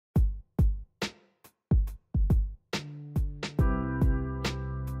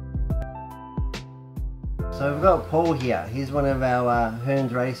So we've got Paul here. He's one of our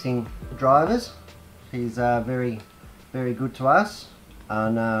Hearns racing drivers. He's very good to us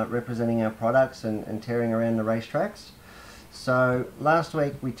on representing our products and tearing around the racetracks. So last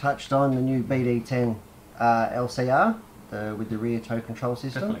week we touched on the new BD10 LCR with the rear tow control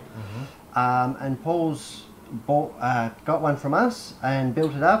system. And Paul's got one from us and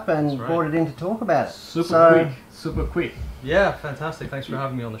built it up and brought it in to talk about it. Super quick. Yeah, fantastic. Thanks for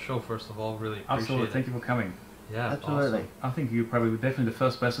having me on the show, first of all. Really appreciate Absolutely. it. Thank you for coming. Yeah, absolutely. Awesome. I think you're probably definitely the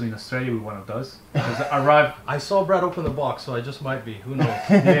first person in Australia with one of those. I saw Brad open the box, so I just might be. Who knows?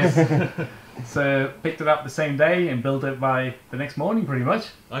 Yes. So picked it up the same day and built it by the next morning, pretty much.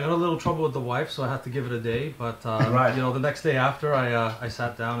 I got a little trouble with the wife, so I had to give it a day. But you know, the next day after, I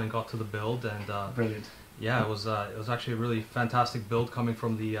sat down and got to the build, and brilliant. Yeah, it was actually a really fantastic build coming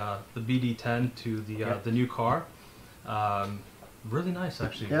from the BD10 to the new car. Really nice,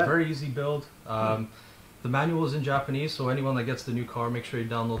 actually. Very easy build. The manual is in Japanese, so anyone that gets the new car, make sure you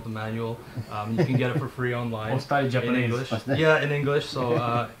download the manual. You can get it for free online. Or study Japanese. In English. Yeah, in English,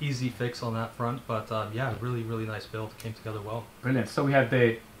 so easy fix on that front. But yeah, really nice build. Came together well. Brilliant. So we have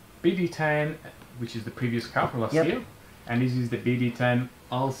the BD10, which is the previous car for last year, and this is the BD10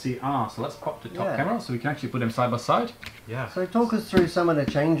 LCR. So let's pop the top camera so we can actually put them side by side. Yeah. So talk us through some of the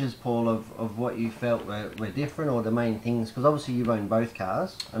changes, Paul, of what you felt were different, or the main things, because obviously you've owned both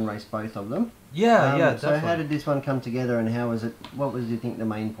cars and raced both of them. Yeah, So definitely. how did this one come together, and how was it? What was you think the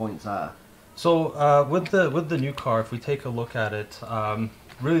main points are? So with the new car, if we take a look at it,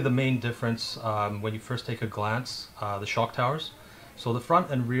 really the main difference when you first take a glance, the shock towers. So the front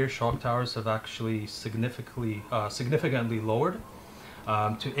and rear shock towers have actually significantly lowered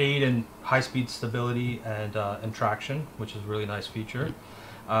to aid in high-speed stability and traction, which is a really nice feature.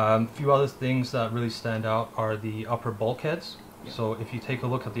 A few other things that really stand out are the upper bulkheads. So if you take a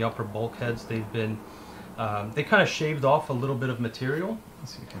look at the upper bulkheads, they've been they kind of shaved off a little bit of material.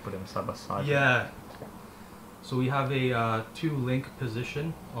 So you can put them side by side. Yeah. So we have a 2-link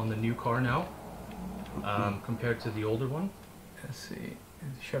position on the new car now, compared to the older one. Let's see.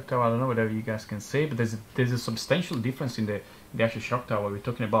 The shock tower, I don't know whether you guys can see, but there's a substantial difference in the actual shock tower. We're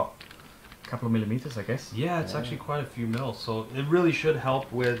talking about a couple of millimeters, I guess. Yeah, it's actually quite a few mils. So it really should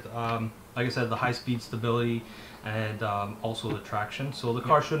help with, like I said, the high-speed stability and also the traction. So the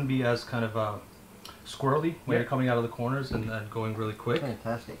car shouldn't be as kind of squirrely when you're coming out of the corners and going really quick.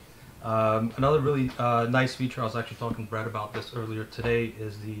 Fantastic. Another really nice feature, I was actually talking to Brad about this earlier today,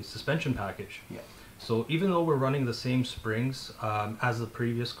 is the suspension package. Yeah. So even though we're running the same springs as the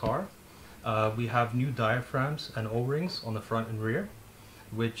previous car, we have new diaphragms and O-rings on the front and rear,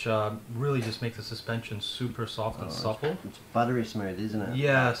 which really just make the suspension super soft and supple. It's buttery smooth, isn't it?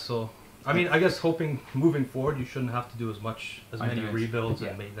 Yeah, so I mean, I guess hoping moving forward you shouldn't have to do as many rebuilds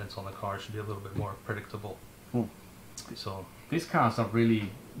and maintenance on the car. It should be a little bit more predictable. So these cars are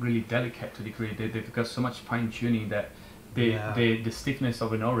really delicate to the degree. They've got so much fine tuning that the stiffness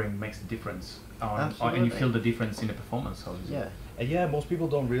of an O-ring makes a difference. And you feel the difference in the performance. Yeah. And yeah, most people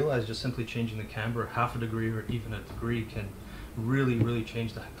don't realize just simply changing the camber half a degree or even a degree can really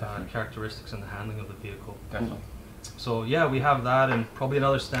change the characteristics and the handling of the vehicle. Definitely. So yeah, we have that, and probably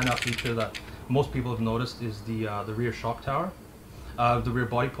another standout feature that most people have noticed is the rear shock tower, the rear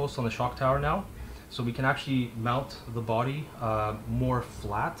body post on the shock tower now. So we can actually mount the body more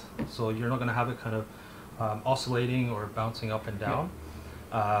flat, so you're not going to have it kind of oscillating or bouncing up and down.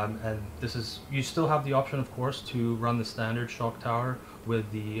 And this is, you still have the option, of course, to run the standard shock tower with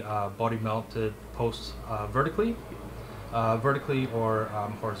the body mounted posts vertically or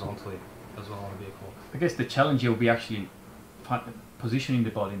horizontally as well on the vehicle. I guess the challenge here will be actually positioning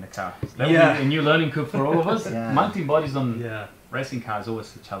the body in the car. That will be a new learning curve for all of us. Mounting bodies on racing cars is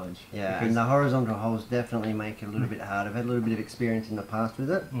always a challenge. Yeah, and the horizontal holes definitely make it a little bit harder. I've had a little bit of experience in the past with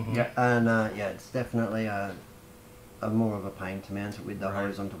it. And yeah, it's definitely more of a pain to mount it with the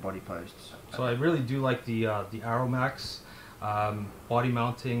horizontal body posts. So I really do like the Aeromax body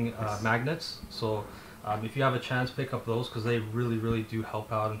mounting magnets. So if you have a chance, pick up those, because they really do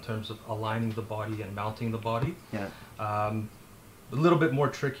help out in terms of aligning the body and mounting the body. Yeah. A little bit more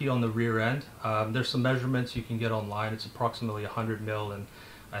tricky on the rear end. There's some measurements you can get online. It's approximately 100 mil, and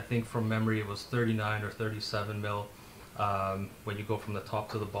I think from memory it was 39 or 37 mil when you go from the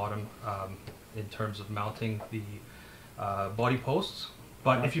top to the bottom in terms of mounting the body posts.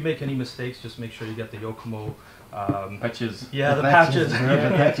 But if you make any mistakes, just make sure you get the Yokomo patches. Yeah, the patches. The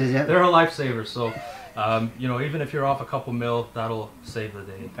patches, yeah. They're a lifesaver. So, you know, even if you're off a couple mil, that'll save the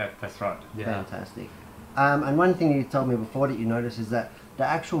day. That's right. Yeah. Fantastic. And one thing you told me before that you noticed is that the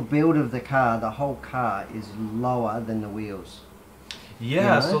actual build of the car, the whole car, is lower than the wheels.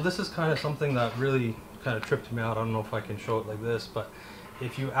 Yeah, so this is kind of something that really kind of tripped me out. I don't know if I can show it like this, but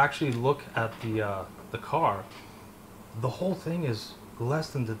if you actually look at the car, the whole thing is less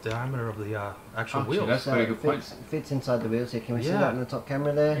than the diameter of the actual wheels. That's a very good point. Fits inside the wheels here. Can we see that on the top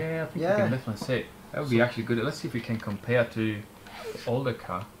camera there? Yeah, I think we can definitely see it. That would be actually good. Let's see if we can compare to the older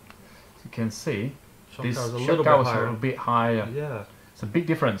car. As you can see, this shock car was a bit higher. Yeah. It's a big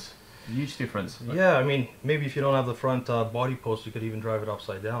difference. Huge difference. Yeah, I mean, maybe if you don't have the front body post, you could even drive it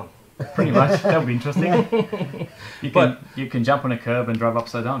upside down. Pretty much. That would be interesting. You can jump on a curb and drive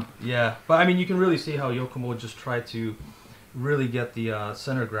upside down. Yeah, but I mean, you can really see how Yokomo just tried to really get the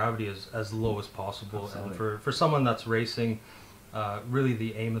center of gravity as low as possible. Absolutely. And for someone that's racing, really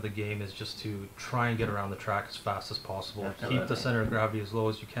the aim of the game is just to try and get around the track as fast as possible. Absolutely. Keep the center of gravity as low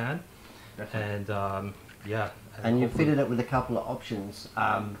as you can. Definitely. And yeah. And you fitted it with a couple of options.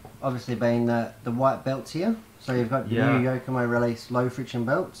 Obviously being the white belts here. So you've got the new Yokomo release low friction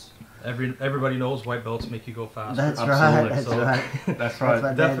belts. Everybody knows white belts make you go faster. That's right. That's right.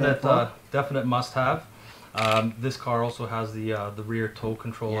 That's right. Definite must have. This car also has the rear toe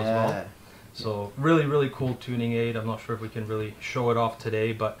control as well. So really cool tuning aid. I'm not sure if we can really show it off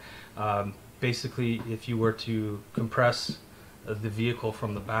today, but basically if you were to compress the vehicle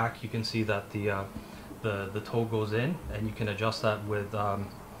from the back, you can see that the toe goes in, and you can adjust that with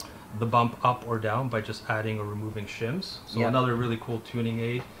the bump up or down by just adding or removing shims. So another really cool tuning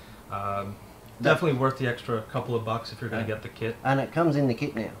aid. Definitely worth the extra couple of bucks if you're going to get the kit. And it comes in the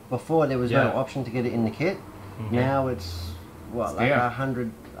kit now. Before there was no option to get it in the kit. Now it's what, like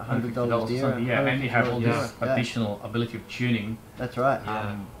 $100 dearer. Yeah, and you have all this additional ability of tuning. That's right.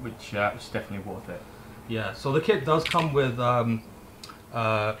 Which is definitely worth it. Yeah, so the kit does come with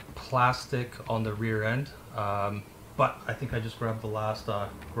plastic on the rear end, but I think I just grabbed the last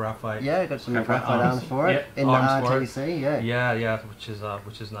graphite. Yeah, got some graphite arms for it in the RTC. Yeah,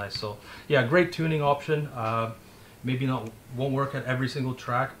 which is nice. So yeah, great tuning option. Maybe won't work at every single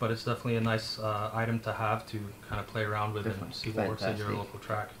track, but it's definitely a nice item to have to kind of play around with and see what works at your local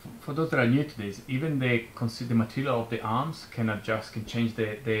track. For those that are new to this, even the material of the arms can change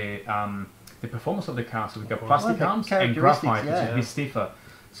the performance of the car. So we've got plastic arms and graphite, which is a bit stiffer.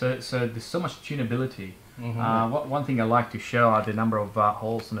 So there's so much tunability. One thing I like to show are the number of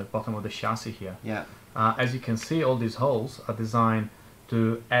holes on the bottom of the chassis here. Yeah. As you can see, all these holes are designed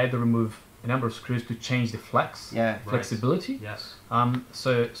to add or remove a number of screws to change the flexibility. Right. Yes.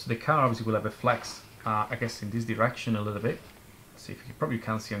 So the car obviously will have a flex, I guess, in this direction a little bit. Let's see if you probably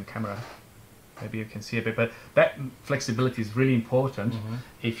can't see on camera. Maybe you can see a bit, but that flexibility is really important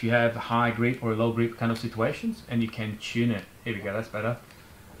if you have high grip or low grip kind of situations, and you can tune it. Here we go, that's better.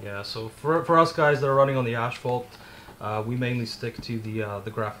 Yeah, so for us guys that are running on the asphalt, we mainly stick to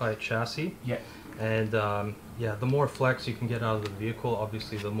the graphite chassis. Yeah. And yeah, the more flex you can get out of the vehicle,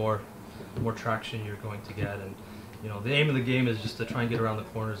 obviously the more traction you're going to get. And you know, the aim of the game is just to try and get around the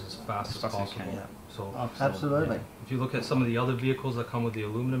corners as fast as possible. So absolutely. Yeah. If you look at some of the other vehicles that come with the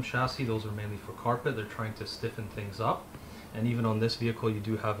aluminum chassis, those are mainly for carpet. They're trying to stiffen things up. And even on this vehicle, you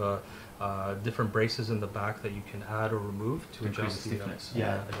do have different braces in the back that you can add or remove to adjust the stiffness.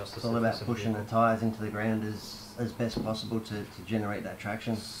 It's all about pushing the tyres into the ground as best possible to generate that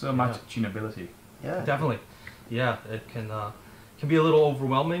traction. So much tunability. Yeah, definitely. Yeah, it can be a little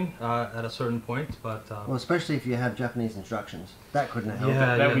overwhelming at a certain point, but well, especially if you have Japanese instructions, that couldn't help.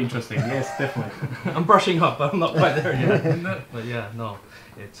 Yeah, that'd be interesting. Yes, definitely. I'm brushing up, but I'm not quite there yet. But yeah, no,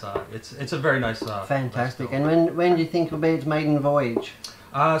 it's a very nice. Fantastic. Nice and when do you think will be its maiden voyage?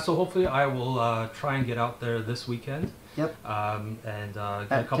 So hopefully I will try and get out there this weekend. Yep. And get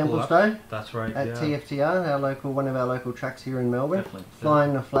at a couple Templestowe. That's right. At TFTR, one of our local tracks here in Melbourne. Definitely.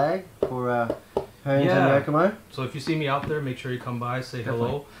 Flying the flag for Hearns and Yokomo. So if you see me out there, make sure you come by, say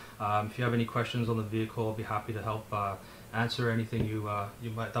hello. If you have any questions on the vehicle, I'll be happy to help answer anything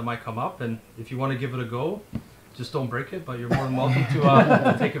that might come up. And if you want to give it a go, just don't break it. But you're more than welcome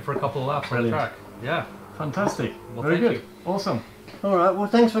to take it for a couple of laps on the track. Yeah. Fantastic. Well, Very good. you. Awesome. All right. Well,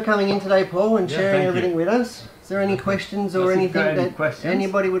 thanks for coming in today, Paul, and sharing everything with us. Is there any questions or anything that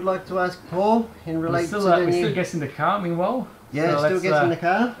anybody would like to ask Paul in relation to the We're still guessing the car, meanwhile. Yeah, so still gets in the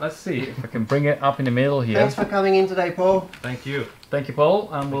car. Let's see if I can bring it up in the middle here. Thanks for coming in today, Paul. Thank you. Thank you, Paul,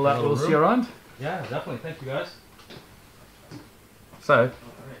 and we'll see you around. Yeah, definitely. Thank you, guys. So,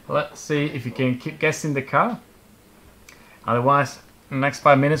 let's see if you can keep guessing the car. Otherwise, in the next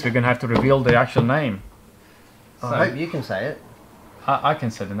 5 minutes, we're going to have to reveal the actual name. I hope you can say it. I can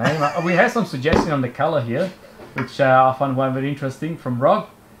say the name. We have some suggestions on the color here, which I found one very interesting from Rob.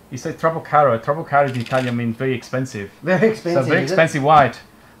 He said Tropocaro. Tropocaro in Italian means very expensive. Very expensive. So very expensive white.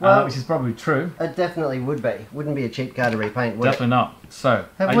 Well, which is probably true. It definitely would be. Wouldn't be a cheap car to repaint, would Definitely not. So,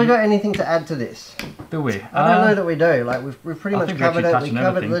 have we got anything to add to this? Do we? I don't know that we do. Like we've pretty much covered it. We covered a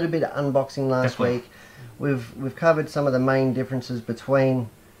everything. little bit of unboxing last week. We've covered some of the main differences between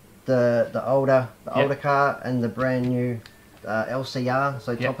the older car and the brand new LCR.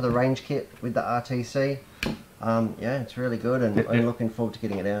 So top of the range kit with the RTC. Yeah, it's really good, and I'm looking forward to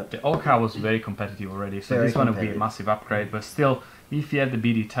getting it out. The old car was very competitive already, so this one will be a massive upgrade. But still, if you have the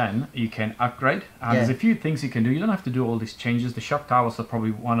BD10, you can upgrade. There's a few things you can do. You don't have to do all these changes. The shock towers are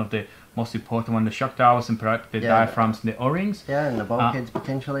probably one of the most important one. The shock towers and the diaphragms and the O-rings. Yeah, and the bulkheads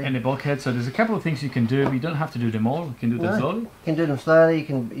potentially. And the bulkheads. So there's a couple of things you can do. You don't have to do them all. You can do them slowly. You can do them slowly. You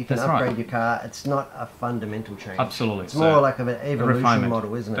can upgrade your car. It's not a fundamental change. Absolutely. It's more like an evolution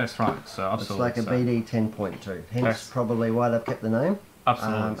model, isn't it? That's right. So absolutely. It's like a BD 10.2. Hence probably why they've kept the name.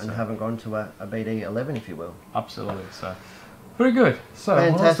 Absolutely. And haven't gone to a BD 11, if you will. Absolutely. So. Very good. So,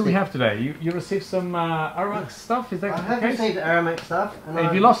 what else do we have today? You received some Aromax stuff, is that the case? I have received Aromax stuff. And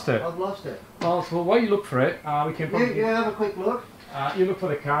have you lost it? I've lost it. Well, so while you look for it, we can probably... You have a quick look. You look for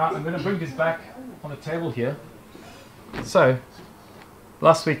the car. I'm going to bring this back on the table here. So,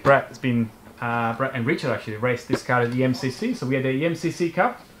 last week Brett and Richard actually raced this car at the EMCC. So we had the EMCC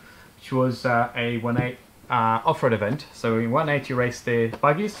Cup, which was a 1.8 off-road event. So in 1.8 you race the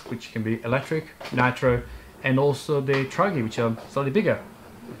buggies, which can be electric, nitro, and also the truggy, which are slightly bigger.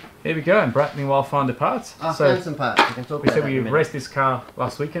 Here we go, and Brett meanwhile found the parts. I found some parts. We can talk about that. We raced this car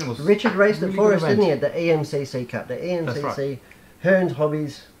last weekend. It was Richard raced it for us, didn't he, at the EMCC Cup, the EMCC Hearns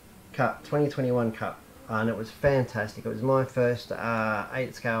Hobbies Cup, 2021 Cup, and it was fantastic. It was my first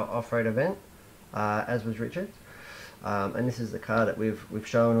 8-scale off-road event, as was Richard's. And this is the car that we've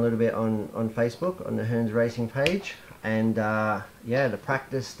shown a little bit on Facebook, on the Hearns Racing page. And yeah, the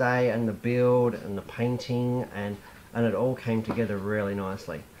practice day and the build and the painting and it all came together really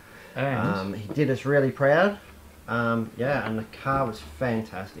nicely. And he did us really proud. Yeah, and the car was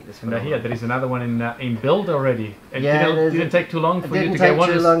fantastic. And here there is another one in build already. And it didn't take too long for you to get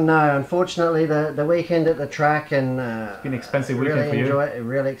one. It didn't take too long, no. Unfortunately, the weekend at the track and it's been an expensive weekend for you. A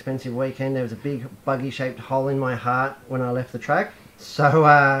really expensive weekend. There was a big buggy-shaped hole in my heart when I left the track.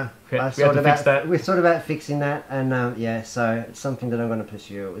 So we thought about fixing that, and yeah, so it's something that I'm going to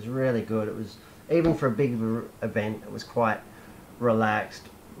pursue. It was really good. It was, even for a big event, it was quite relaxed.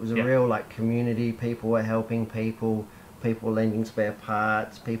 It was a real community. People were helping people were lending spare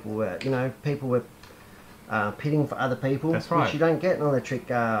parts, people were pitting for other people. That's right. Which you don't get in electric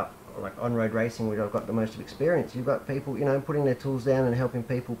like on-road racing, where I've got the most experience. You've got people, putting their tools down and helping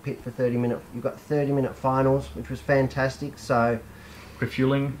people pit for 30-minute. You've got 30-minute finals, which was fantastic. So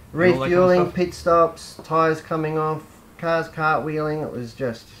refueling, kind of pit stops, tyres coming off, cars cartwheeling. It was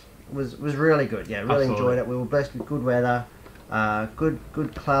just was really good. Yeah, really enjoyed it. We were blessed with good weather, good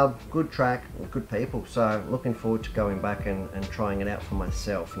club, good track, good people. So looking forward to going back and trying it out for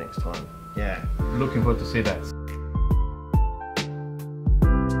myself next time. Yeah, looking forward to see that.